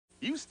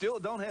You still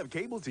don't have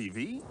cable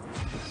TV?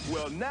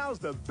 Well, now's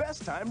the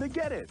best time to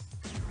get it.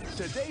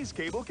 Today's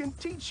cable can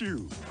teach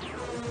you,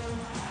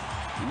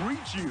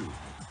 reach you,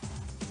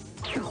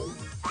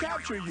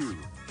 capture you,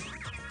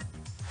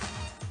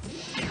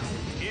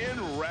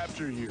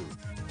 enrapture you.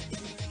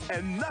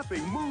 And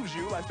nothing moves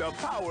you like the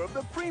power of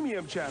the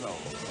premium channel.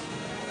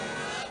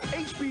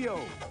 HBO,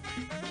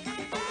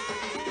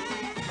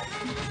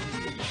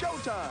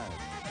 Showtime,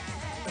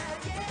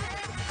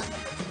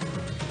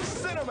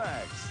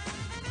 Cinemax,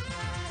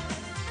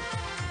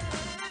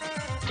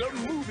 the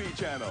movie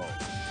channel.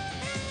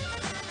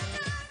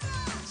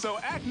 So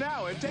act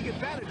now and take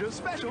advantage of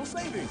special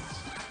savings.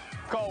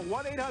 Call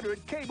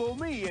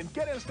 1-800-CABLE-ME and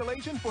get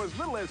installation for as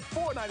little as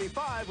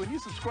 $4.95 when you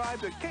subscribe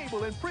to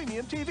cable and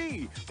premium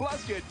TV.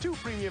 Plus, get 2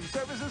 premium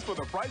services for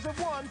the price of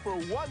 1 for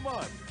 1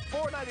 month.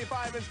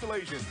 $4.95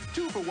 installation,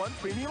 2 for 1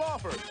 premium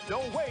offer.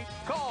 Don't wait.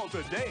 Call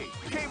today.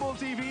 Cable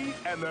TV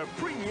and the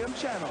premium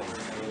channel.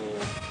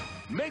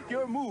 Make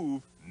your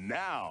move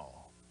now.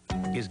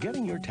 Is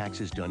getting your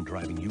taxes done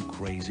driving you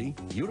crazy?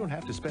 You don't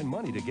have to spend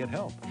money to get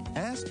help.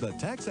 Ask the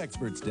Tax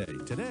Experts Day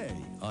today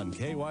on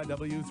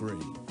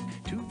KYW3.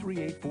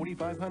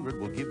 238-4500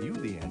 will give you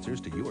the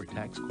answers to your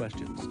tax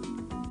questions.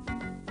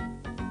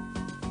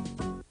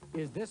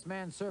 Is this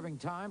man serving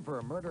time for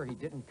a murder he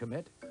didn't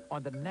commit?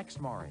 On the next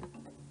Maury.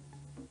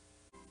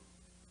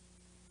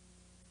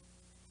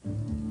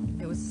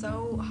 It was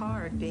so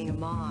hard being a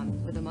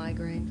mom with a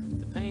migraine.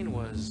 The pain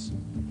was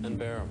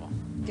unbearable.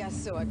 Guess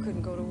so I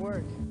couldn't go to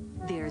work.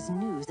 There's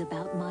news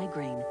about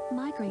migraine.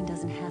 Migraine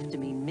doesn't have to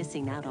mean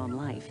missing out on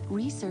life.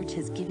 Research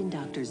has given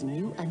doctors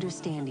new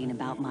understanding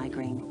about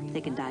migraine.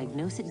 They can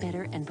diagnose it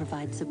better and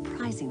provide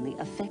surprisingly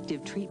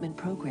effective treatment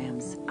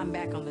programs. I'm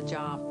back on the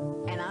job,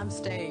 and I'm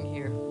staying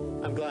here.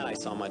 I'm glad I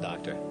saw my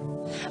doctor.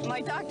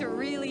 My doctor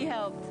really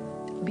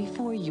helped.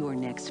 Before your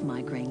next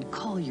migraine,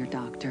 call your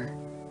doctor.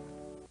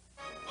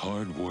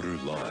 Hard water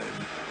lime,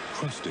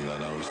 crusting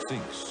on our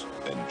sinks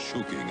and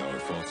choking our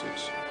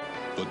faucets.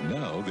 But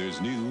now there's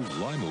new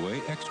Lime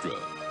Away Extra.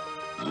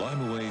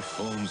 Lime Away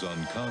foams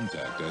on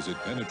contact as it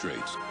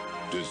penetrates,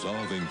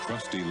 dissolving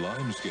crusty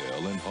lime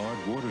scale and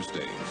hard water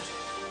stains,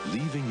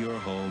 leaving your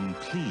home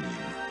clean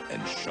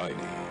and shiny.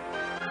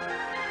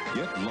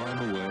 Get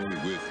Lime Away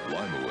with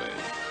Lime Away.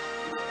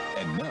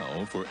 And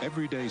now, for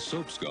everyday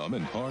soap scum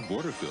and hard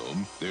water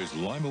film, there's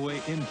Lime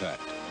Away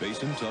Impact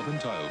Basin Tub and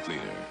Tile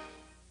Cleaner.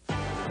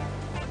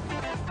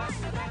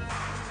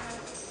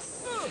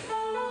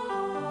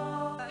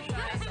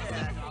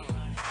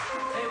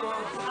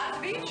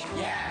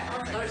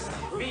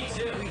 Me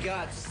too. We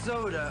got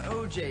soda,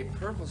 OJ,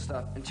 purple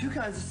stuff, and 2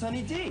 kinds of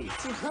Sunny D.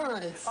 2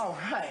 kinds. All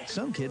right.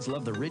 Some kids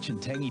love the rich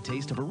and tangy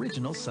taste of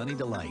original Sunny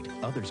Delight.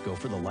 Others go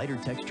for the lighter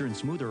texture and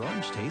smoother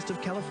orange taste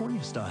of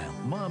California style.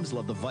 Moms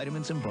love the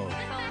vitamins in both.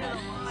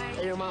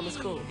 Hey, your mama's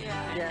cool.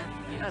 Yeah,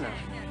 I know.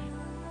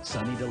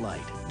 Sunny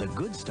Delight, the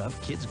good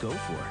stuff kids go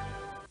for.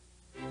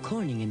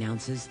 Corning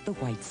announces the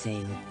White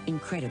Sale.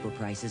 Incredible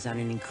prices on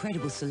an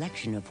incredible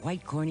selection of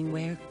white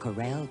Corningware,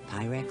 Corelle,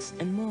 Pyrex,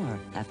 and more.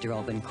 After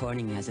all, when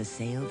Corning has a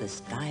sale, the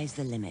sky's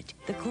the limit.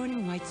 The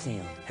Corning White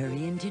Sale.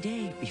 Hurry in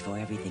today before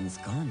everything's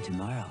gone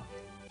tomorrow.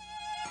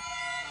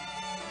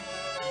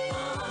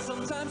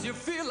 Sometimes you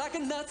feel like a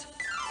nut.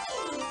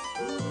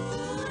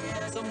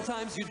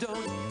 Sometimes you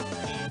don't.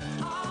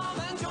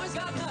 Almond Joy's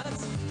got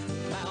nuts.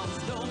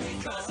 Mounds don't be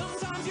trust.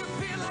 Sometimes you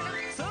feel like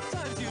a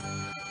sometimes you.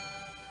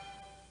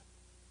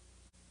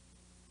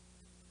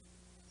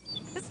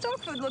 This dog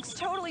food looks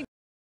totally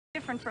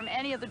different from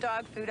any other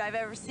dog food I've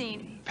ever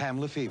seen. Pam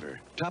Lefevre,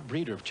 top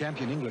breeder of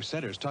champion English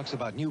setters, talks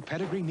about new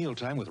Pedigree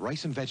mealtime with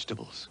rice and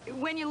vegetables.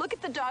 When you look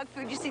at the dog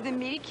food, you see the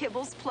meaty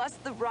kibbles plus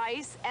the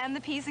rice and the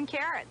peas and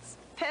carrots.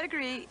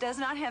 Pedigree does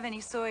not have any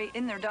soy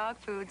in their dog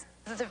foods.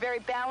 It's a very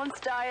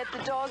balanced diet.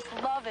 The dogs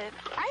love it.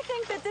 I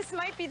think that this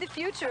might be the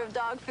future of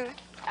dog food.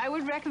 I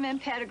would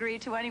recommend Pedigree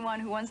to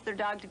anyone who wants their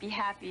dog to be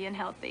happy and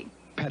healthy.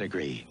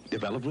 Pedigree,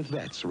 developed with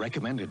vets,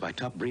 recommended by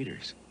top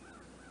breeders.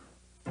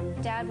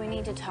 Dad, we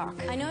need to talk.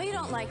 I know you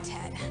don't like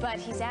Ted, but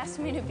he's asked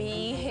me to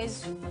be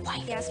his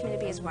wife. He asked me to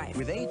be his wife.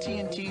 With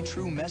AT&T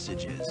True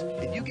Messages,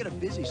 if you get a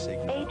busy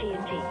signal...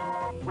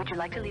 AT&T, would you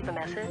like to leave a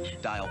message?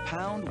 Dial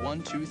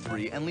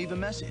 #123 and leave a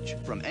message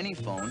from any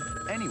phone,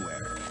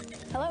 anywhere.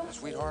 Hello?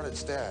 Sweetheart,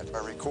 it's Dad. I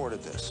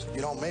recorded this.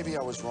 You know, maybe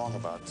I was wrong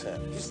about Ted.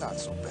 He's not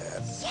so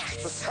bad. Yes!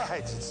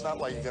 Besides, it's not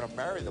like you're gonna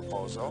marry the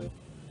bozo.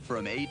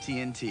 From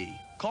AT&T.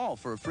 Call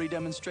for a free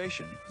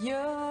demonstration.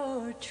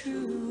 Your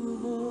true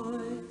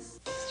voice.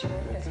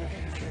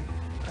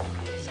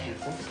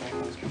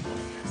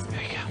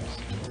 There you go.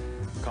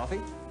 Coffee?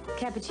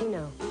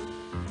 Cappuccino.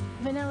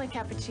 Vanilla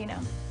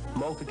cappuccino.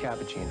 Mocha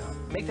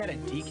cappuccino. Make that a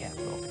decaf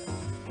mocha.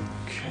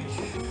 Okay.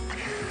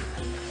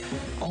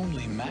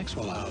 Only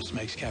Maxwell House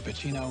makes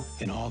cappuccino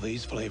in all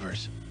these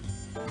flavors.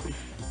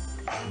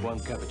 1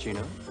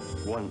 cappuccino,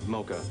 1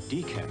 mocha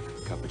decaf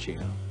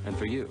cappuccino. And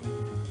for you,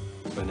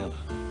 vanilla.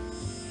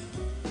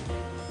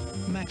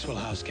 Maxwell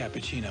House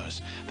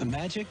cappuccinos, the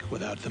magic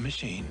without the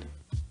machine.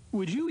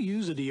 Would you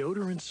use a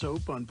deodorant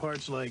soap on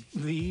parts like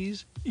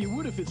these? You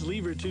would if it's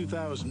Lever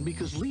 2000,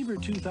 because Lever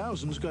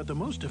 2000's got the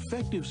most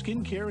effective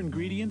skincare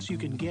ingredients you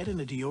can get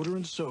in a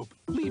deodorant soap.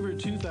 Lever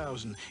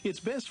 2000. It's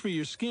best for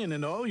your skin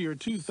and all your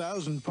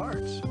 2000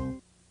 parts.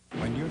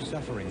 When you're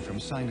suffering from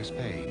sinus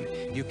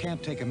pain, you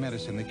can't take a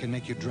medicine that can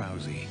make you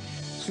drowsy.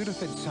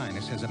 Sudafed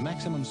Sinus has a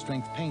maximum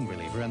strength pain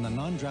reliever and the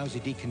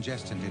non-drowsy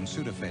decongestant in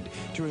Sudafed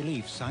to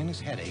relieve sinus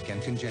headache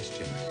and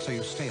congestion, so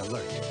you stay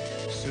alert.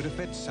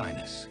 Sudafed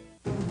Sinus.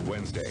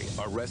 Wednesday,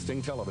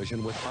 arresting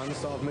television with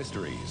Unsolved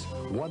Mysteries.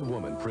 One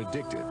woman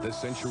predicted the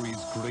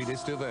century's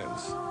greatest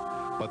events.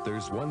 But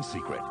there's one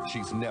secret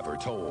she's never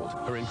told.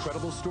 Her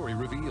incredible story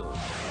revealed.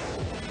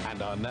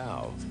 And on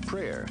Now,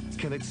 prayer,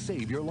 can it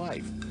save your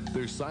life?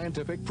 There's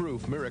scientific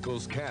proof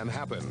miracles can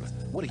happen.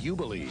 What do you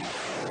believe?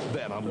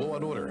 Then on Law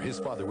 & Order, his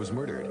father was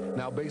murdered.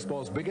 Now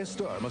baseball's biggest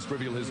star must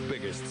reveal his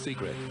biggest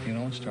secret. If you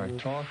don't start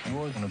talking,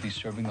 we're going to be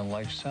serving a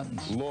life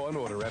sentence. Law &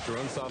 Order after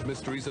Unsolved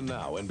Mysteries and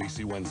Now,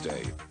 NBC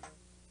Wednesday.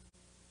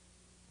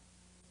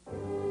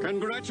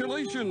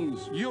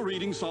 Congratulations! You're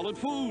eating solid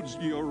foods.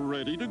 You're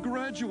ready to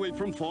graduate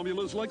from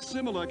formulas like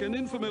Similac and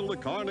Infamil, the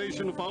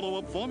Carnation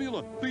follow-up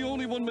formula, the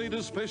only one made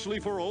especially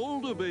for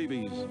older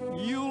babies.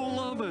 You'll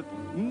love it.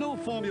 No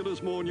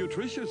formula's more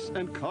nutritious,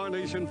 and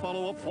Carnation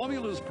follow-up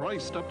formulas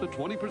priced up to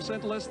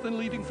 20% less than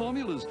leading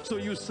formulas, so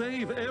you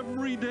save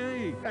every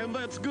day. And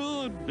that's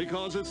good,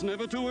 because it's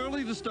never too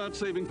early to start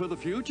saving for the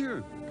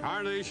future.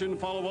 Carnation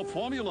follow-up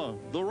formula,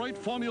 the right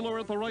formula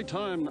at the right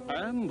time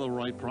and the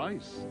right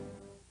price.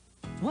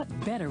 What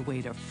better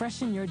way to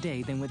freshen your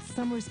day than with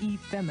Summer's Eve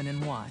Feminine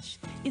Wash?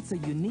 It's a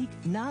unique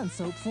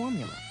non-soap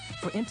formula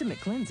for intimate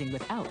cleansing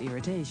without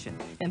irritation.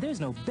 And there's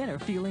no better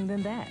feeling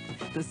than that.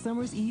 The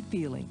Summer's Eve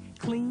feeling.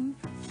 Clean,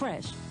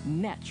 fresh,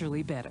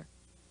 naturally better.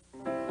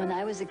 When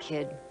I was a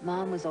kid,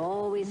 Mom was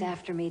always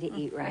after me to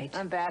eat right.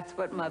 And that's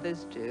what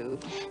mothers do.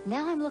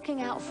 Now I'm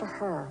looking out for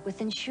her with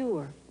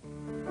Ensure.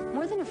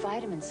 More than a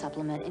vitamin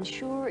supplement,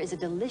 Ensure is a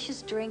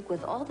delicious drink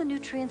with all the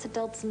nutrients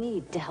adults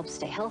need to help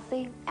stay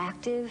healthy,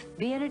 active,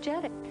 be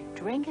energetic.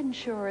 Drink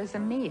Ensure as a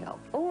meal.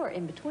 Or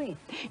in between.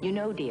 You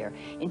know, dear,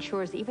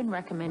 Ensure is even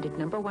recommended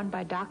 #1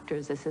 by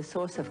doctors as a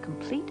source of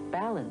complete,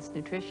 balanced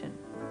nutrition.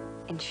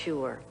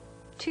 Ensure.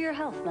 To your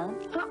health, Mom.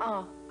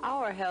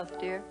 Our health,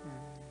 dear.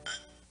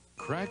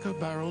 Cracker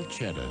Barrel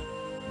Cheddar,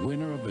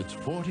 winner of its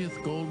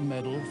 40th gold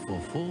medal for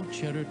full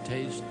cheddar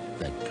taste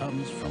that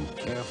comes from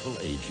careful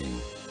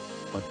aging.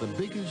 But the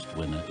biggest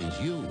winner is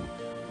you,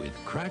 with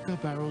Cracker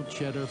Barrel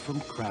Cheddar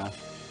from Kraft,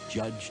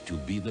 judged to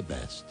be the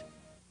best.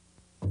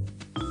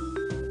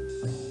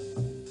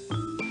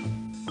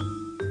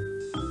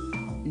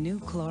 New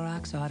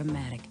Clorox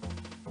Automatic.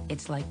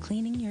 It's like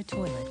cleaning your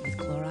toilet with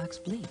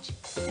Clorox bleach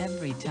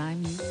every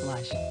time you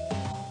flush.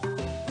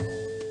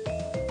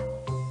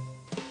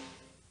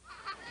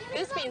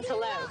 This means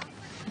hello.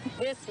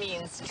 This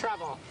means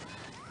trouble.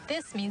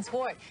 This means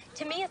wart.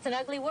 To me, it's an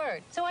ugly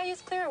word, so I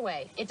use Clear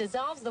Away. It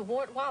dissolves the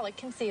wart while it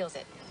conceals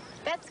it.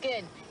 That's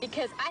good,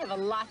 because I have a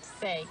lot to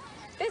say.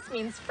 This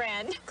means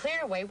friend. Clear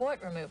Away Wart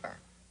Remover.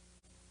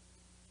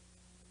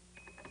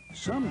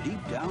 Some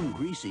deep down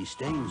greasy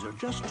stains are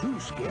just too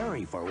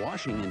scary for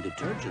washing in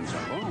detergents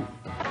alone.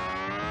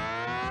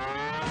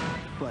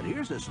 But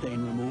here's a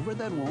stain remover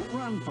that won't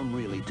run from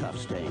really tough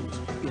stains.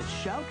 It's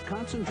Shout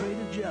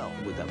Concentrated Gel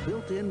with a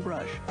built-in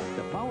brush.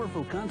 The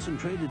powerful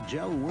concentrated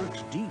gel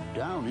works deep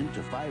down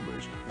into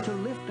fibers to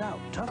lift out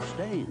tough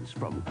stains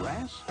from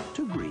grass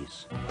to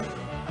grease.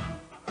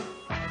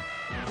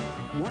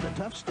 Want a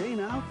tough stain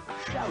out?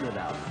 Shout it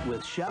out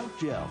with Shout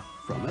Gel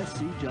from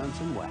SC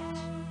Johnson Wax.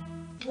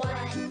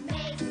 What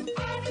makes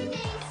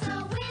everything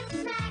so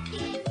with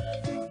smacking?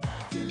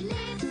 To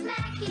live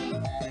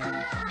smacking,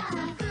 good.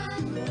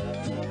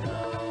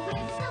 Cool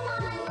Whip's the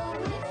one,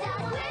 whips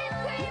out whipped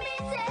creamy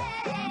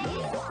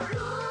taste.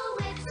 Cool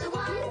Whip's the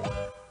one.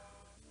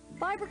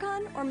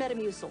 FiberCon or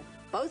Metamucil.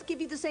 Both give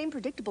you the same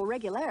predictable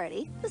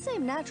regularity, the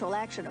same natural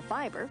action of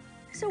fiber.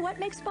 So what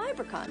makes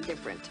FiberCon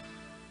different?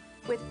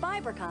 With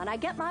FiberCon, I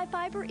get my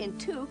fiber in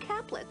 2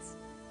 caplets.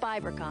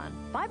 FiberCon,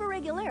 fiber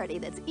regularity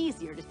that's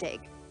easier to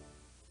take.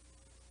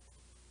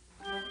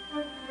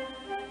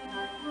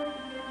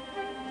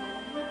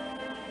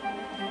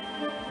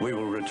 We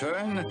will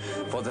return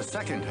for the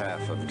second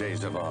half of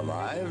Days of Our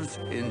Lives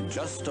in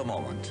just a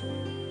moment.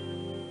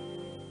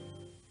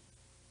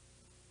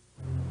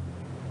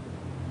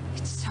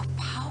 It's so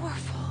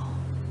powerful.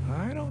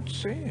 I don't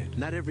see it.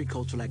 Not every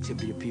cultural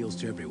activity appeals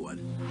to everyone.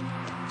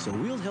 So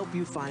we'll help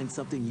you find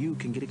something you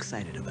can get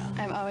excited about.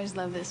 I've always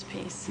loved this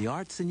piece. The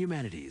Arts and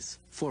Humanities.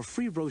 For a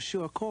free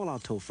brochure, call our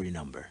toll-free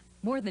number.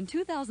 More than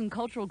 2,000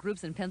 cultural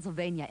groups in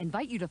Pennsylvania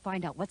invite you to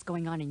find out what's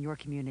going on in your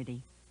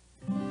community.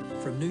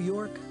 From New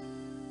York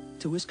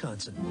to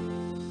Wisconsin,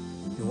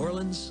 New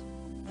Orleans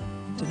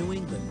to New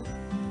England,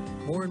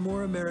 more and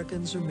more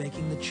Americans are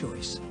making the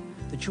choice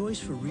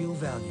for real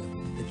value,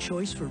 the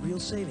choice for real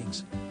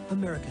savings,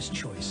 America's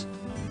choice.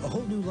 A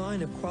whole new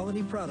line of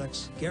quality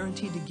products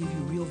guaranteed to give you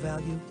real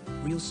value,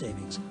 real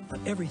savings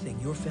on everything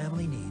your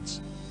family needs.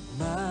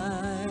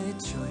 My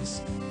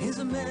choice is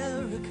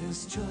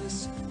America's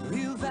choice.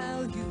 Real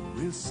value,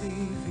 real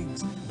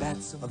savings.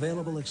 That's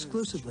available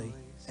exclusively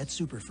at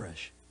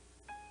Superfresh.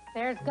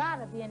 There's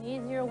gotta be an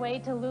easier way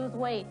to lose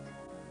weight.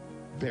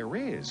 There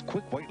is.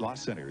 Quick Weight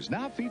Loss Centers,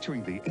 now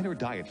featuring the Inner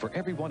Diet for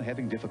everyone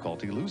having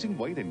difficulty losing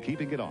weight and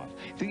keeping it off.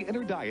 The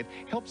Inner Diet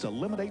helps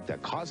eliminate the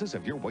causes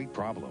of your weight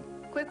problem.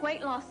 Quick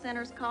Weight Loss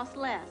Centers cost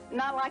less,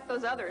 not like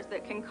those others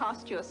that can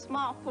cost you a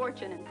small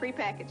fortune in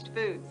prepackaged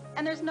foods.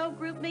 And there's no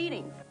group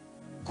meetings.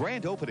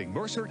 Grand opening,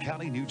 Mercer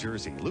County, New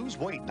Jersey. Lose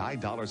weight,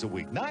 $9 a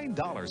week.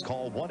 $9.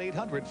 Call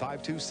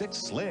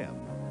 1-800-526-SLIM.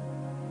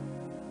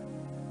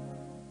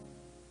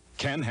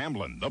 Ken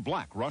Hamlin, the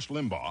Black Rush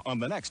Limbaugh, on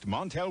the next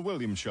Montel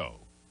Williams show.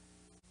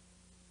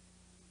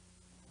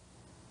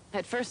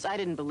 At first, I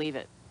didn't believe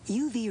it.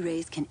 UV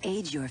rays can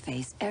age your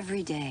face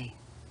every day.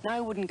 Now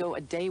I wouldn't go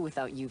a day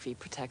without UV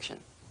protection.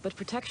 But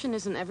protection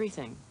isn't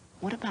everything.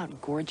 What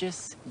about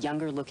gorgeous,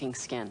 younger-looking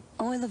skin?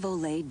 Oil of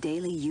Olay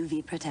Daily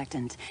UV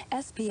Protectant.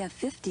 SPF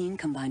 15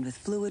 combined with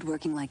fluid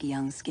working like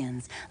young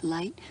skins.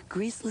 Light,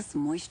 greaseless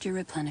moisture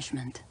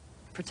replenishment.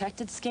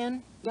 Protected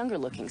skin,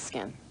 younger-looking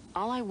skin.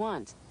 All I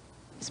want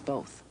is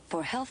both.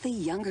 For healthy,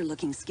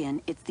 younger-looking skin,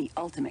 it's the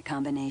ultimate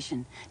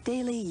combination.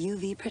 Daily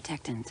UV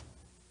Protectant.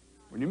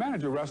 When you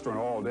manage a restaurant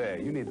all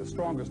day, you need the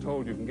strongest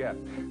hold you can get.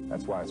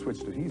 That's why I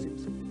switched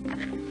adhesives.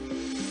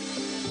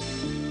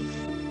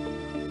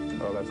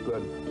 Oh, that's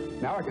good.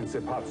 Now I can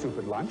sip hot soup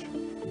at lunch.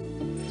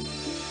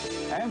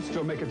 And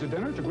still make it to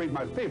dinner to greet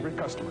my favorite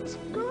customers.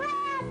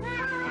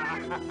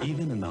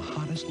 Even in the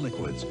hottest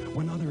liquids,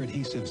 when other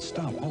adhesives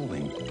stop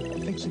holding,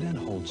 Fixodent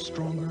holds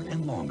stronger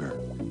and longer.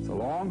 It's a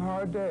long,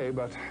 hard day,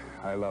 but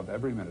I love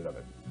every minute of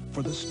it.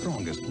 For the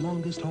strongest,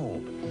 longest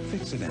hold,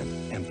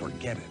 Fixodent, and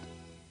forget it.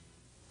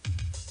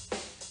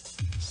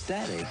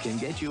 Static can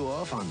get you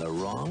off on the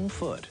wrong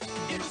foot.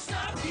 It'll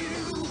stop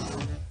you.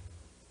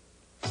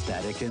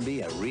 Static can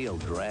be a real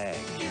drag.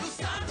 It'll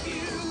stop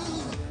you.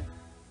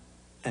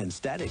 And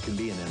static can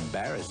be an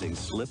embarrassing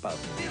slip-up.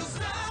 It'll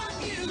stop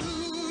you.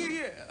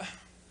 Yeah.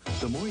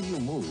 The more you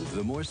move,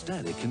 the more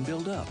static can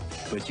build up.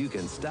 But you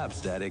can stop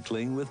static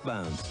cling with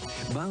Bounce.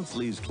 Bounce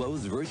leaves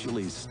clothes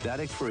virtually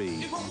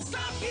static-free. It won't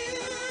stop you.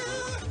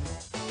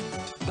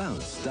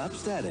 Bounce stops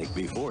static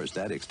before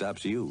static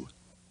stops you.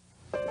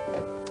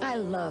 I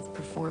love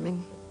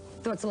performing,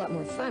 though it's a lot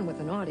more fun with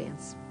an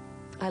audience.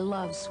 I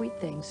love sweet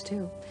things,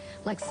 too,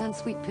 like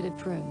Sunsweet pitted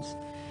prunes.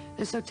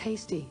 They're so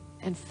tasty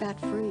and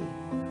fat-free.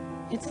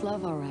 It's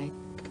love, all right.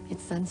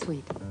 It's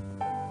Sunsweet.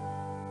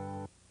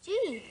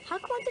 Gee, how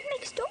come I didn't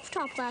make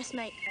stovetop last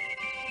night?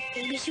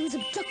 Maybe she was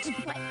abducted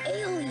by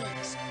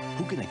aliens.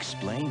 Who can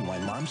explain why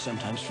moms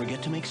sometimes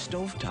forget to make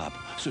stovetop?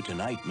 So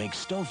tonight, make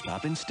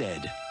stovetop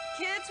instead.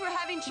 Kids, we're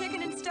having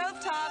chicken and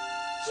stovetop.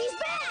 She's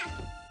back!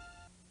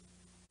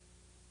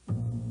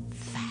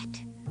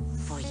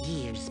 For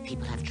years,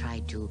 people have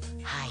tried to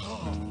hide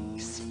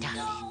it,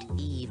 stuff it,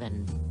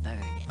 even burn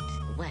it.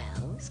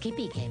 Well,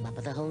 Skippy came up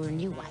with a whole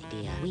new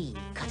idea. We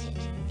cut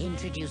it.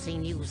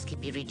 Introducing new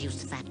Skippy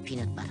Reduced Fat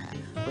peanut butter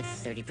with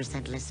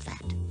 30% less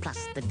fat,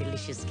 plus the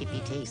delicious Skippy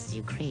taste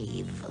you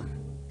crave.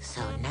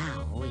 So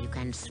now you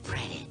can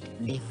spread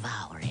it,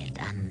 devour it,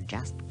 and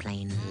just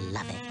plain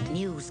love it.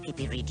 New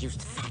Skippy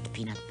Reduced Fat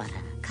peanut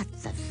butter. Cut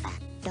the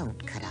fat,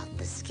 don't cut out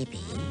the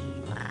Skippy.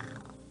 Wow.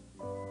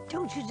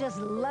 Don't you just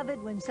love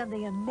it when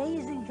something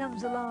amazing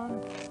comes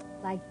along,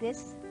 like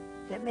this,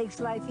 that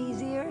makes life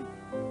easier?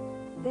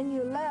 Then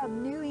you love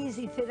new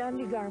Easy Fit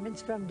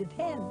undergarments from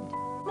Depend.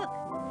 Look,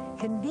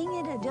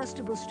 convenient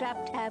adjustable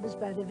strap tabs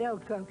by the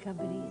Velcro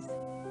companies.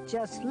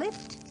 Just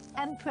lift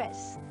and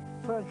press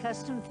for a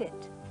custom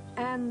fit.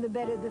 And the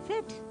better the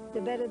fit, the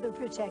better the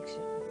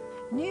protection.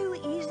 New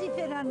Easy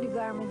Fit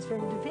undergarments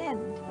from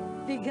Depend,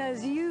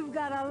 because you've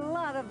got a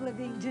lot of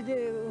living to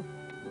do.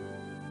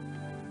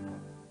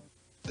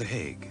 The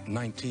Hague,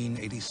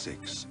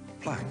 1986.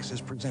 Plaques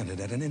is presented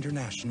at an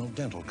international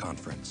dental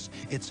conference.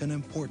 It's an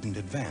important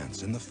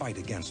advance in the fight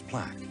against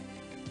plaque.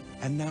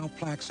 And now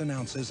Plaques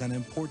announces an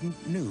important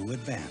new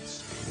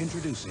advance.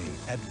 Introducing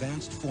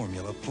Advanced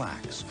Formula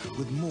Plaques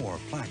with more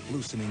plaque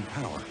loosening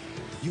power.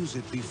 Use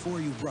it before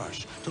you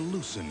brush to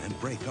loosen and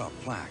break up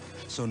plaque.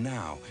 So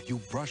now you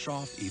brush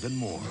off even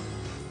more.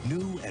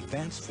 New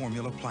Advanced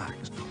Formula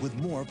Plaques with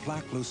more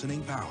plaque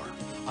loosening power.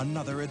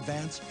 Another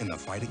advance in the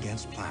fight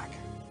against plaque.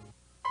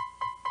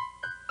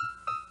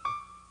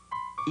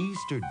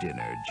 Easter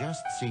dinner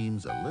just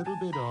seems a little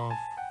bit off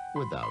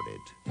without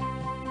it.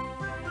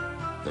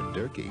 The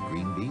Durkee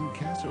green bean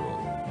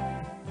casserole.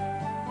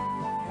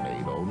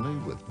 Made only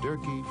with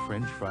Durkee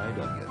French fried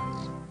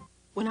onions.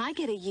 When I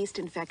get a yeast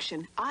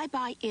infection, I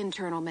buy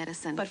internal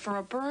medicine. But for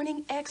a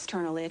burning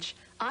external itch,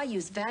 I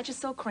use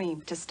Vagisil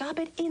cream to stop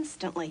it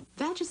instantly.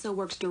 Vagisil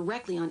works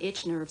directly on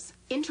itch nerves.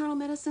 Internal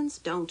medicines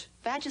don't.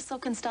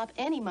 Vagisil can stop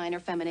any minor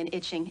feminine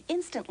itching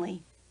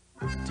instantly.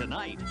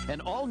 Tonight, an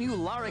all-new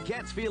Lara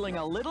Cat's feeling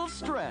a little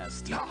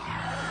stressed.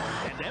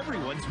 And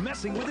everyone's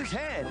messing with his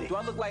head. Do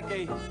I look like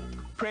a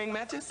praying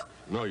mantis?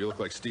 No, you look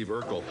like Steve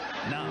Urkel.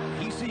 Now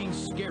he's seeing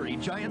scary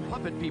giant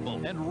puppet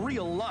people and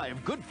real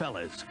live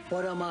Goodfellas.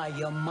 What am I,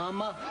 your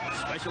mama?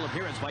 Special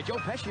appearance by Joe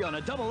Pesci on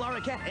a double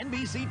Laura Cat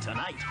NBC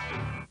tonight.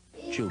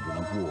 Children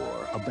of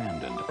war,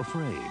 abandoned,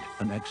 afraid.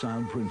 An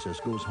exiled princess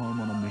goes home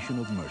on a mission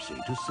of mercy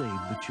to save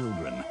the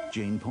children.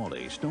 Jane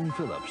Pauley, Stone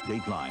Phillips,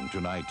 Dateline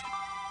tonight.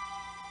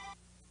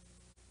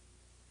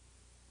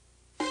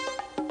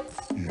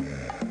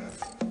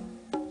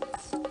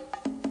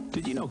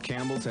 Did you know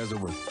Campbell's has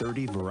over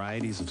 30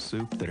 varieties of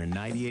soup that are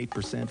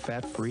 98%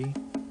 fat-free?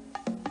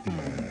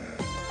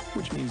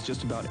 Which means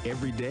just about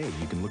every day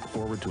you can look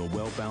forward to a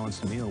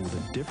well-balanced meal with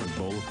a different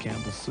bowl of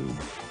Campbell's soup.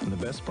 And the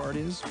best part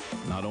is,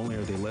 not only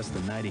are they less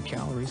than 90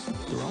 calories,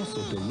 they're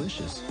also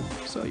delicious.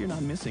 So you're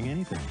not missing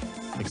anything,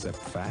 except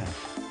fat.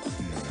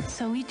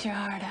 So eat your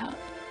heart out.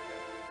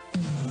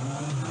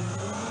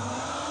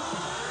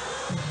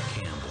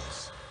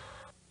 Campbell's.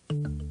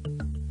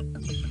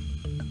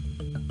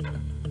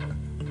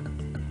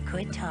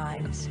 Good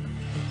times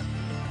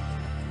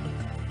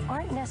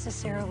aren't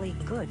necessarily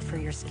good for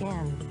your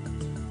skin,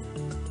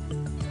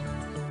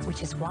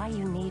 which is why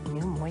you need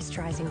new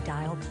moisturizing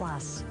Dial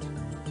Plus.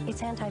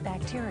 It's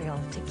antibacterial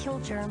to kill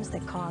germs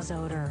that cause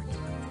odor,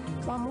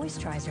 while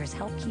moisturizers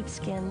help keep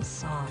skin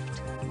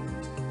soft.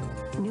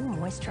 New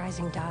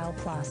moisturizing Dial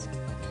Plus.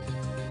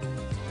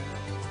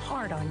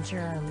 Hard on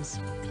germs,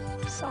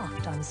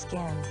 soft on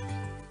skin.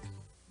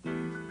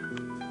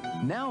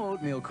 Now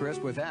Oatmeal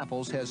Crisp with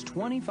apples has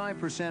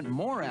 25%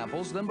 more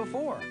apples than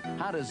before.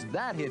 How does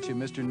that hit you,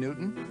 Mr.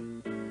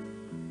 Newton?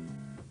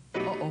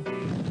 Uh-oh.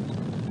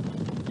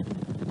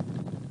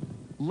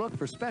 Look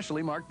for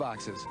specially marked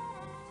boxes.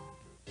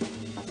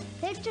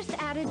 They've just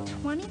added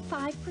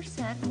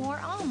 25% more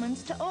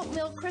almonds to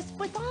Oatmeal Crisp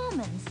with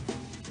almonds.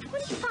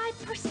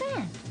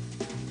 25%.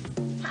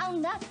 How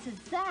nuts is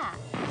that?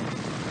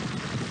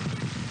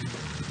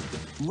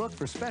 Look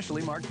for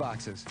specially marked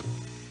boxes.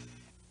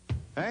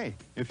 Hey,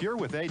 if you're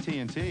with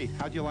AT&T,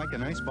 how'd you like a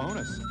nice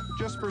bonus?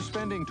 Just for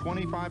spending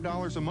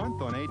 $25 a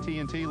month on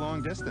AT&T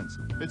long distance.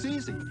 It's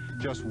easy.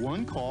 Just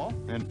one call,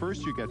 and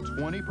first you get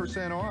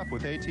 20% off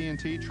with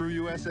AT&T True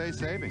USA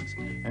Savings.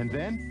 And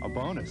then a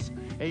bonus,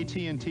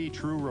 AT&T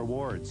True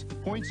Rewards.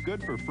 Points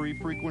good for free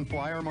frequent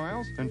flyer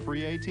miles and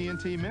free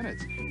AT&T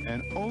minutes.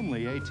 And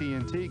only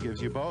AT&T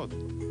gives you both.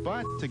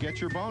 But to get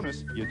your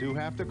bonus, you do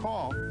have to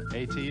call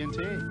AT&T.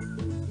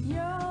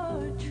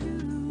 Your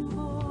true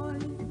voice.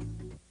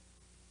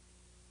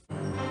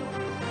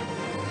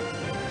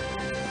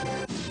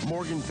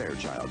 Morgan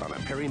Fairchild on a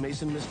Perry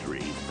Mason mystery,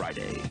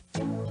 Friday.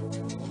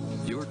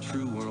 Your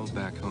true world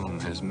back home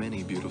has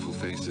many beautiful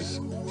faces,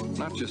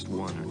 not just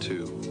one or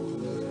two.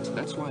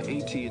 That's why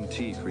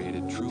AT&T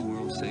created True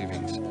World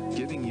Savings,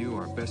 giving you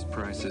our best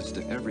prices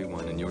to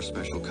everyone in your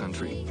special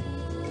country.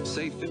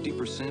 Save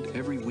 50%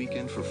 every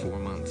weekend for 4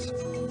 months.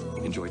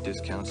 Enjoy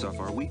discounts off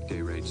our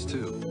weekday rates,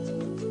 too.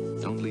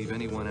 Don't leave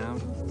anyone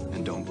out,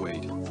 and don't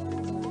wait.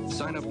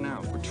 Sign up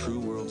now for True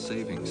World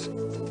Savings,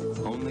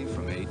 only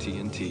from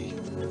AT&T.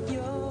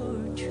 Your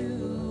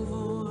true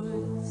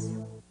voice.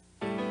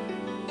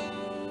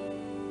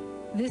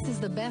 This is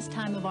the best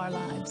time of our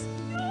lives.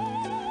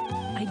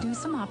 I do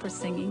some opera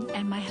singing,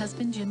 and my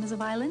husband Jim is a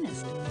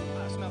violinist.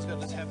 Smells good.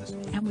 Let's have this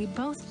one. And we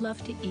both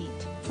love to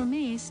eat. For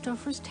me,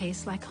 Stouffer's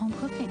tastes like home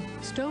cooking.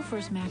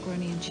 Stouffer's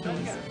macaroni and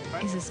cheese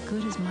is as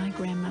good as my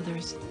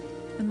grandmother's.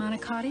 The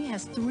manicotti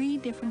has 3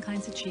 different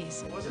kinds of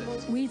cheese.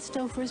 We eat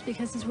Stouffer's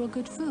because it's real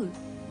good food,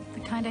 the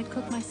kind I'd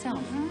cook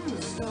myself.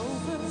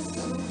 Stouffer's,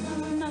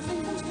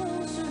 nothing comes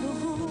closer to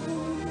home.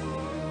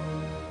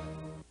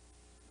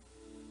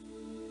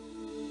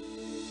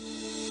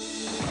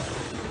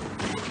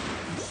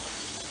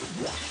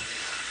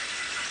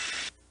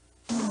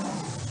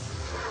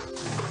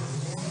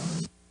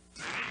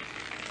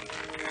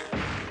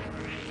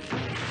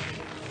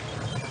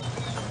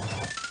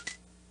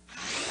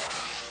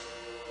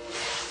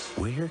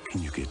 Where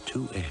can you get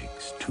 2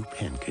 eggs, 2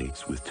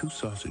 pancakes with 2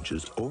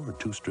 sausages, or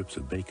 2 strips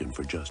of bacon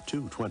for just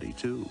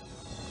 $2.22?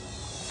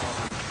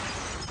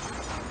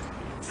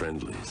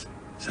 Friendlies.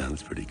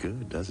 Sounds pretty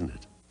good, doesn't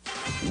it?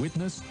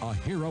 Witness a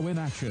hero in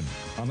action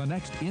on the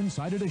next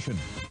Inside Edition.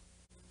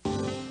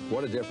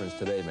 What a difference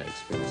today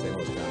makes for the St.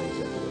 Louis County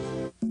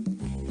Executive.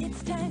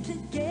 It's time to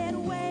get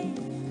away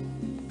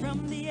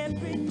from the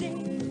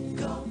everyday.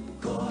 Go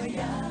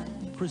Goya.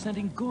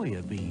 Presenting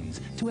Goya beans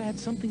to add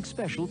something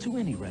special to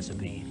any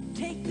recipe.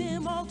 Take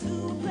them all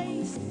to a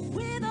place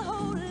with a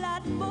whole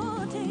lot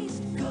more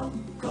taste. Go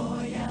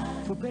Goya.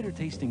 For better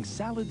tasting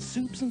salads,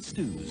 soups, and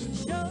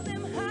stews. Show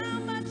them how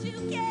much you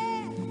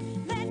care.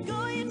 Let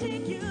Goya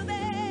take you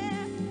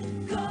there.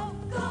 Go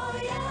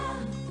Goya.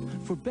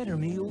 For better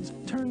meals,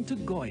 turn to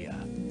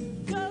Goya.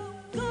 Go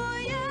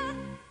Goya.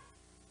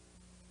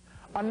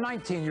 A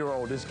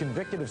 19-year-old is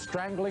convicted of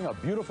strangling a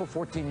beautiful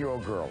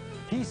 14-year-old girl.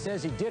 He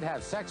says he did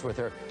have sex with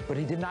her, but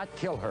he did not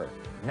kill her.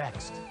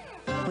 Next.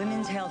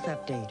 Women's Health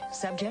Update.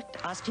 Subject,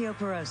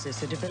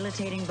 osteoporosis, a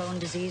debilitating bone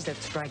disease that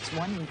strikes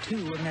 1 in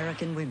 2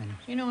 American women.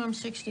 You know I'm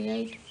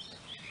 68.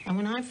 And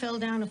when I fell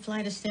down a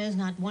flight of stairs,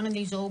 not one of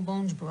these old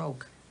bones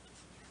broke.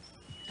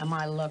 Am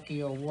I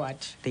lucky or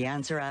what? The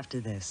answer after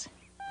this.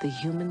 The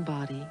human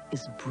body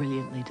is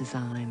brilliantly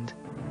designed.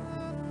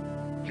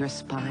 Your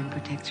spine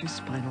protects your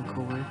spinal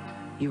cord.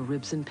 Your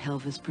ribs and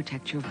pelvis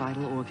protect your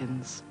vital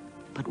organs.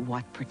 But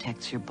what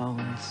protects your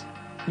bones?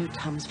 New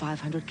Tums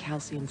 500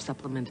 calcium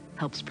supplement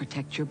helps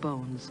protect your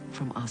bones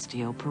from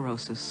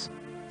osteoporosis.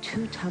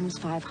 2 Tums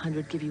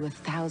 500 give you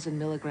 1,000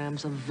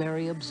 milligrams of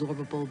very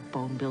absorbable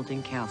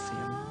bone-building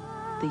calcium.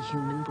 The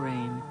human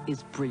brain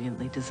is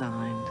brilliantly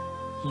designed.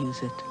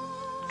 Use it.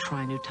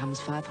 Try New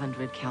Tums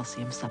 500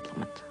 calcium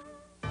supplement.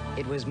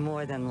 It was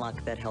more than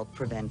luck that helped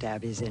prevent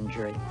Abby's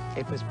injury.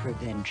 It was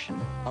prevention.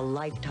 A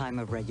lifetime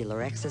of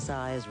regular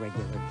exercise,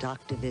 regular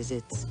doctor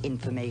visits,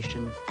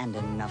 information, and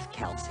enough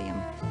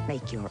calcium.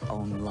 Make your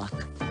own luck.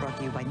 Brought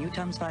to you by New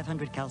Tums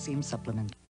 500 calcium supplement.